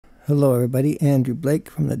Hello everybody, Andrew Blake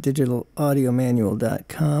from the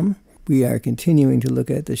digitalaudiomanual.com. We are continuing to look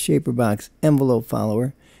at the Shaperbox Envelope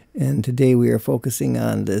Follower, and today we are focusing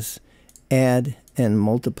on this add and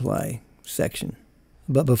multiply section.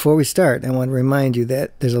 But before we start, I want to remind you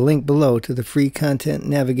that there's a link below to the free content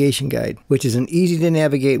navigation guide, which is an easy to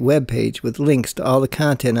navigate web page with links to all the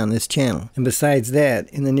content on this channel. And besides that,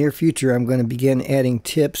 in the near future, I'm going to begin adding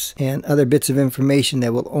tips and other bits of information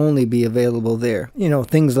that will only be available there. You know,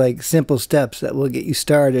 things like simple steps that will get you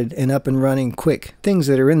started and up and running quick. Things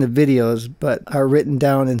that are in the videos but are written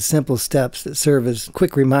down in simple steps that serve as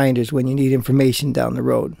quick reminders when you need information down the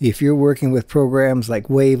road. If you're working with programs like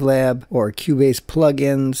Wavelab or Cubase plugins,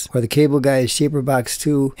 or the CableGuys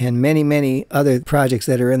ShaperBox2 and many other projects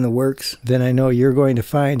that are in the works, then I know you're going to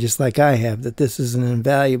find, just like I have, that this is an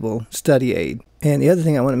invaluable study aid. And the other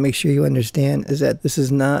thing I want to make sure you understand is that this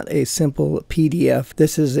is not a simple PDF.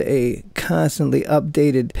 This is a constantly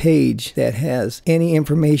updated page that has any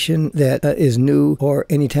information that is new, or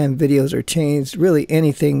anytime videos are changed, really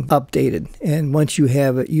anything updated. And once you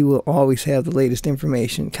have it, you will always have the latest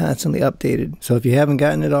information constantly updated. So if you haven't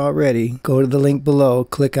gotten it already, go to the link below,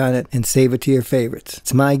 click on it, and save it to your favorites.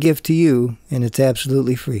 It's my gift to you, and it's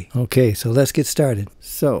absolutely free. Okay, so let's get started.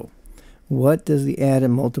 So, what does the add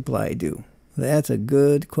and multiply do? That's a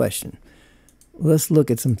good question. Let's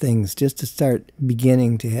look at some things just to start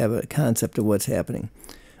beginning to have a concept of what's happening.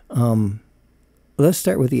 Let's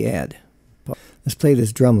start with the add. Let's play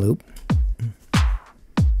this drum loop.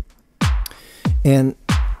 And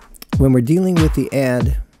when we're dealing with the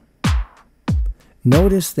add,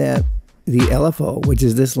 notice that the LFO, which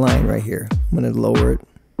is this line right here, I'm going to lower it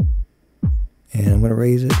and I'm going to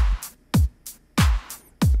raise it.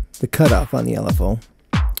 The cutoff on the LFO.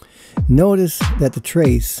 Notice that the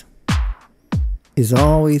trace is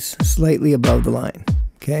always slightly above the line,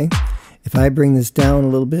 okay? If I bring this down a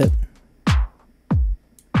little bit,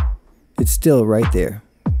 it's still right there.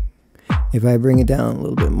 If I bring it down a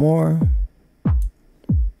little bit more,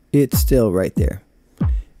 it's still right there.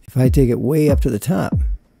 If I take it way up to the top,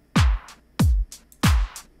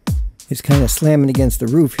 it's kind of slamming against the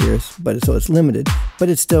roof here, but so it's limited, but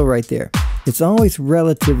it's still right there. It's always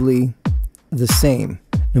relatively the same,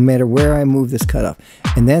 no matter where I move this cutoff.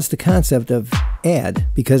 And that's the concept of add,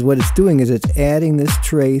 because what it's doing is it's adding this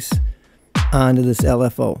trace onto this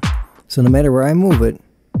LFO. So no matter where I move it,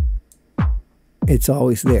 it's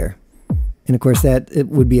always there. And of course that it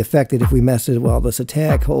would be affected if we messed with all this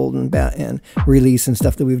attack, hold, and release and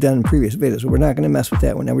stuff that we've done in previous videos. So we're not going to mess with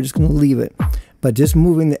that one. Now we're just going to leave it. But just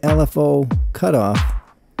moving the LFO cutoff,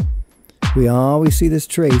 we always see this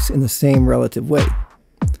trace in the same relative way.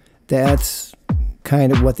 That's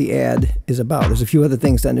kind of what the add is about. There's a few other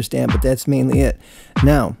things to understand, but that's mainly it.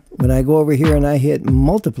 Now, when I go over here and I hit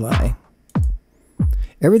multiply,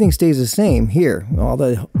 everything stays the same here. All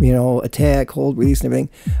the, attack, hold, release, and everything.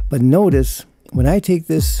 But notice, when I take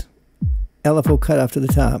this LFO cutoff to the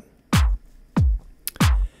top,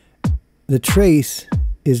 the trace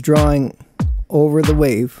is drawing over the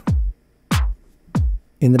wave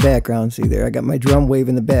in the background. See there, I got my drum wave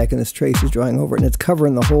in the back, and this trace is drawing over it, and it's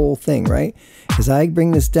covering the whole thing, right? As I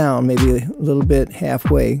bring this down maybe a little bit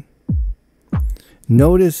halfway,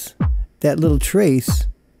 notice that little trace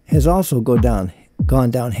has also gone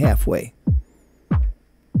down halfway.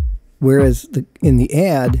 Whereas in the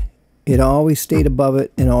add, it always stayed above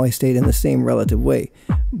it and always stayed in the same relative way.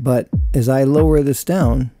 But as I lower this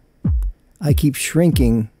down, I keep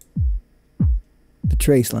shrinking the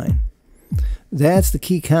trace line. That's the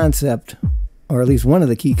key concept, or at least one of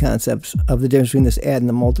the key concepts of the difference between this add and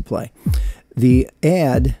the multiply. The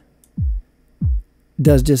add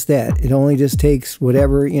does just that. It only just takes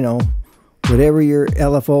whatever, whatever your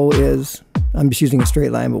LFO is. I'm just using a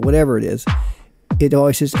straight line, but whatever it is, it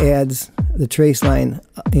always just adds the trace line,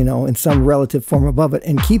 in some relative form above it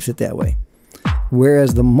and keeps it that way.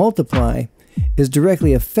 Whereas the multiply is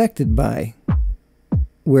directly affected by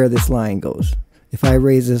where this line goes. If I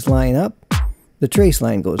raise this line up, the trace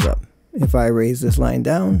line goes up. If I raise this line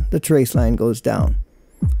down, the trace line goes down.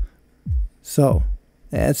 So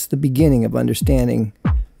that's the beginning of understanding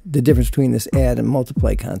the difference between this add and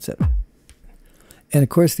multiply concept. And of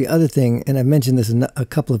course the other thing, and I've mentioned this a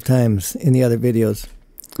couple of times in the other videos,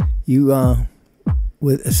 you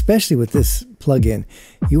especially with this plugin,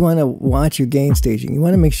 you want to watch your gain staging. You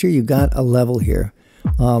want to make sure you got a level here.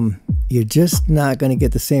 You're just not going to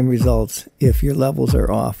get the same results if your levels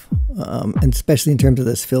are off, and especially in terms of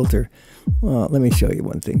this filter. Let me show you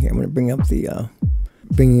one thing here. I'm going to bring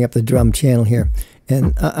up the drum channel here,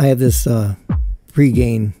 and I have this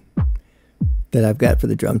pre-gain that I've got for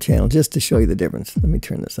the drum channel just to show you the difference. Let me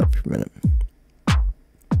turn this up for a minute.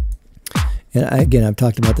 and again, I've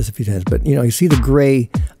talked about this a few times, but you know, you see the gray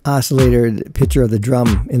oscillator picture of the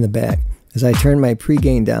drum in the back. As I turn my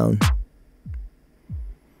pre-gain down,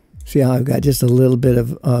 see how I've got just a little bit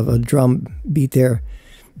of a drum beat there?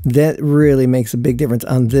 That really makes a big difference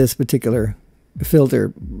on this particular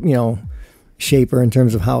filter, you know, shaper in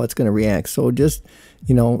terms of how it's going to react. So just,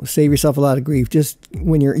 you know, save yourself a lot of grief. Just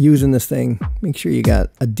when you're using this thing, make sure you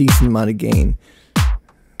got a decent amount of gain.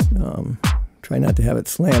 Try not to have it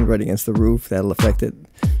slammed right against the roof. That'll affect it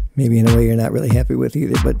maybe in a way you're not really happy with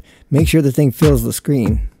either. But make sure the thing fills the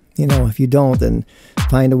screen. You know, if you don't, then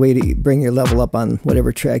find a way to bring your level up on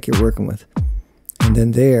whatever track you're working with. And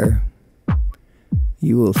then there,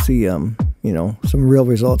 you will see, you know, some real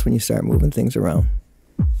results when you start moving things around.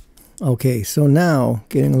 Okay, so now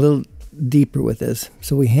getting a little deeper with this.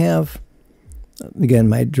 So we have, again,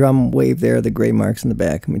 my drum wave there, the gray marks in the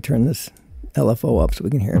back. Let me turn this LFO up so we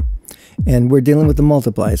can hear it. And we're dealing with the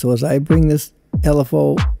multiply. So as I bring this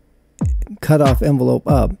LFO cutoff envelope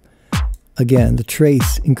up, again, the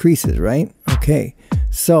trace increases, right? Okay,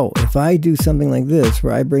 so if I do something like this,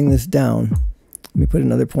 where I bring this down, let me put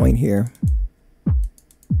another point here,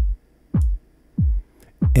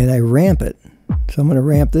 and I ramp it. So I'm going to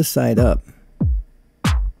ramp this side up.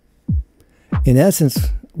 In essence,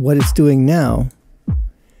 what it's doing now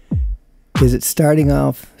is it's starting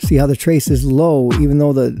off, see how the trace is low, even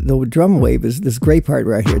though the drum wave is this gray part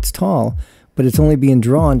right here. It's tall, but it's only being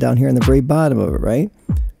drawn down here in the very bottom of it, right?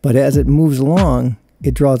 But as it moves along,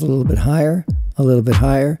 it draws a little bit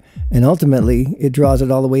higher, and ultimately it draws it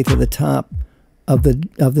all the way to the top of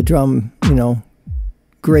the drum, you know,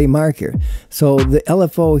 gray mark here. So the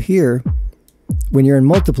LFO here, when you're in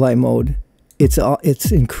multiply mode,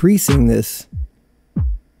 it's increasing this.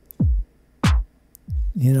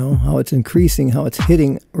 You know, how it's increasing, how it's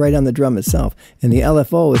hitting right on the drum itself. And the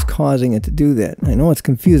LFO is causing it to do that. I know it's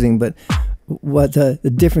confusing, but what the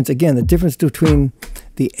difference, again, the difference between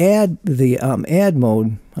the add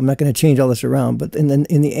mode, I'm not going to change all this around, but in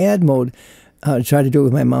the add mode, I'll try to do it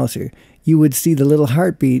with my mouse here, you would see the little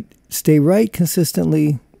heartbeat stay right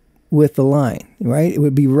consistently with the line, right? It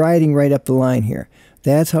would be riding right up the line here.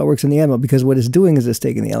 That's how it works in the add mode, because what it's doing is it's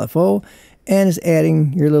taking the LFO and it's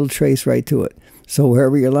adding your little trace right to it. So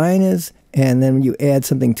wherever your line is, and then you add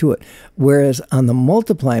something to it. Whereas on the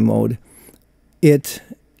multiply mode, it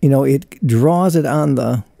draws it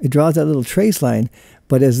on it draws that little trace line,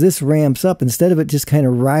 but as this ramps up, instead of it just kind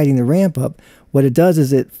of riding the ramp up, what it does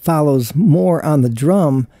is it follows more on the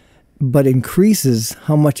drum, but increases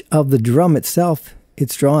how much of the drum itself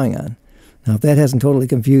it's drawing on. Now, if that hasn't totally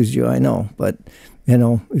confused you, I know, but you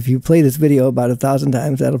know, if you play this video about 1,000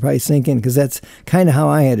 times, that'll probably sink in, because that's kind of how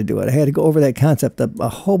I had to do it. I had to go over that concept a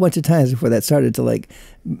whole bunch of times before that started to, like,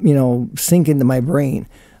 you know, sink into my brain.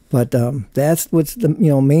 But that's what's the, you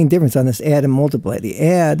know, main difference on this add and multiply. The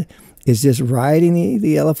add is just riding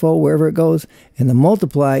the LFO wherever it goes, and the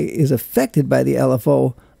multiply is affected by the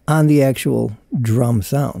LFO on the actual drum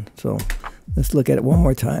sound. So let's look at it one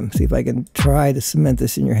more time, see if I can try to cement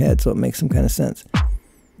this in your head so it makes some kind of sense.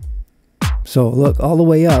 So look, all the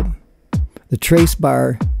way up, the trace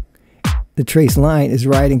bar, the trace line is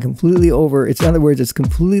riding completely over. In other words, it's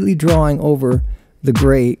completely drawing over the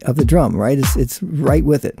gray of the drum, right? It's right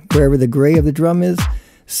with it. Wherever the gray of the drum is,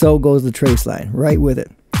 so goes the trace line, right with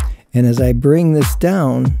it. And as I bring this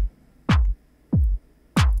down,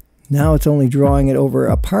 now it's only drawing it over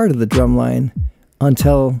a part of the drum line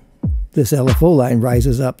until this LFO line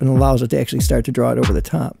rises up and allows it to actually start to draw it over the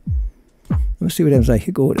top. Let's see what happens. I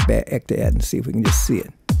could go back to add and see if we can just see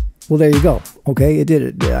it. Well, there you go. Okay, it did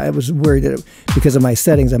it. I was worried that because of my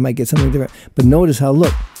settings I might get something different. But notice how,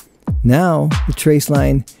 look, now the trace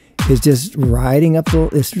line is just riding up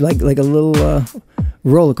it's like a little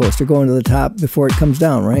roller coaster going to the top before it comes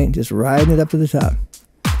down, right? Just riding it up to the top.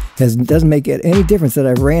 It doesn't make it any difference that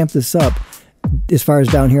I ramp this up as far as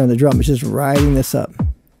down here on the drum. It's just riding this up.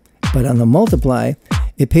 But on the multiply,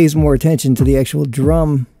 it pays more attention to the actual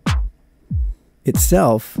drum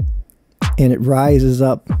itself, and it rises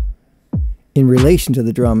up in relation to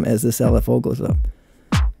the drum as this LFO goes up.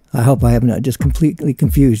 I hope I have not just completely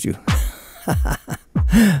confused you.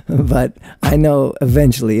 But I know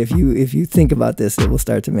eventually, if you think about this, it will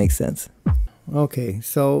start to make sense. Okay,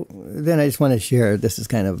 so then I just want to share, this is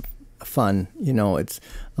kind of fun, you know, it's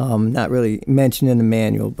not really mentioned in the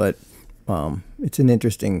manual, but it's an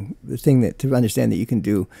interesting thing to understand that you can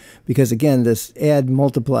do, because again, this add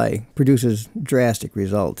multiply produces drastic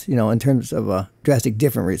results, you know, in terms of drastic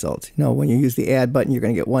different results. You know, when you use the add button, you're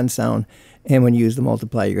going to get one sound, and when you use the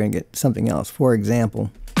multiply, you're going to get something else. For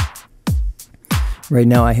example, right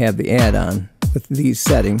now I have the add on with these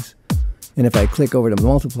settings, and if I click over to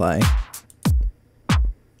multiply,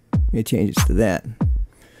 it changes to that.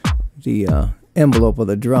 The envelope of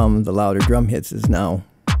the drum, the louder drum hits, is now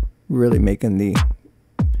really making the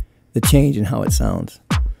change in how it sounds.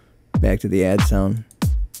 Back to the add sound.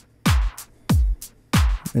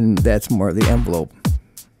 And that's more of the envelope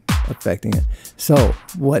affecting it. So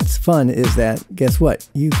what's fun is that, guess what?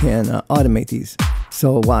 You can automate these.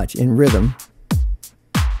 So watch, in rhythm,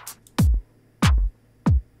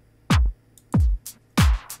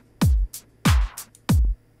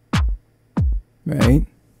 right?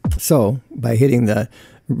 So by hitting the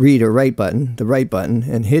read or write button, the right button,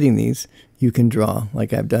 and hitting these, you can draw,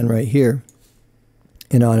 like I've done right here,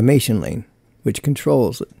 an automation lane, which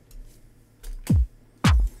controls it.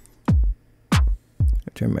 I'll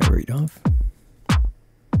turn my read off.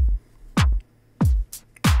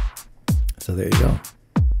 So there you go.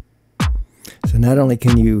 So not only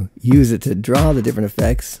can you use it to draw the different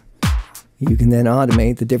effects, you can then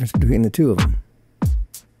automate the difference between the two of them.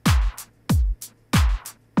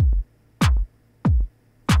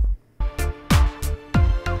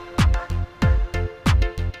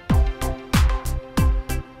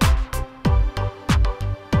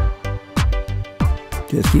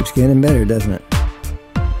 Just keeps getting better, doesn't it?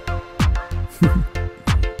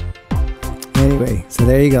 Anyway, so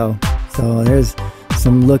there you go. So there's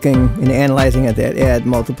some looking and analyzing at that add,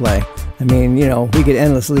 multiply. I mean, you know, we could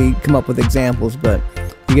endlessly come up with examples, but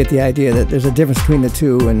you get the idea that there's a difference between the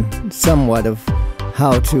two and somewhat of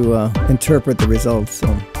how to interpret the results. So,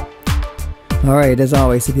 all right, as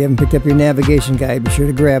always, if you haven't picked up your navigation guide, be sure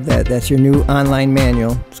to grab that. That's your new online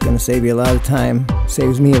manual. It's going to save you a lot of time.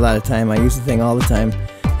 Saves me a lot of time. I use the thing all the time.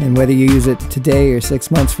 And whether you use it today or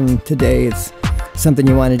 6 months from today, it's something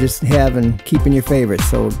you want to just have and keep in your favorites.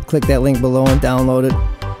 So click that link below and download it.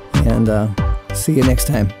 And see you next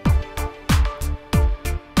time.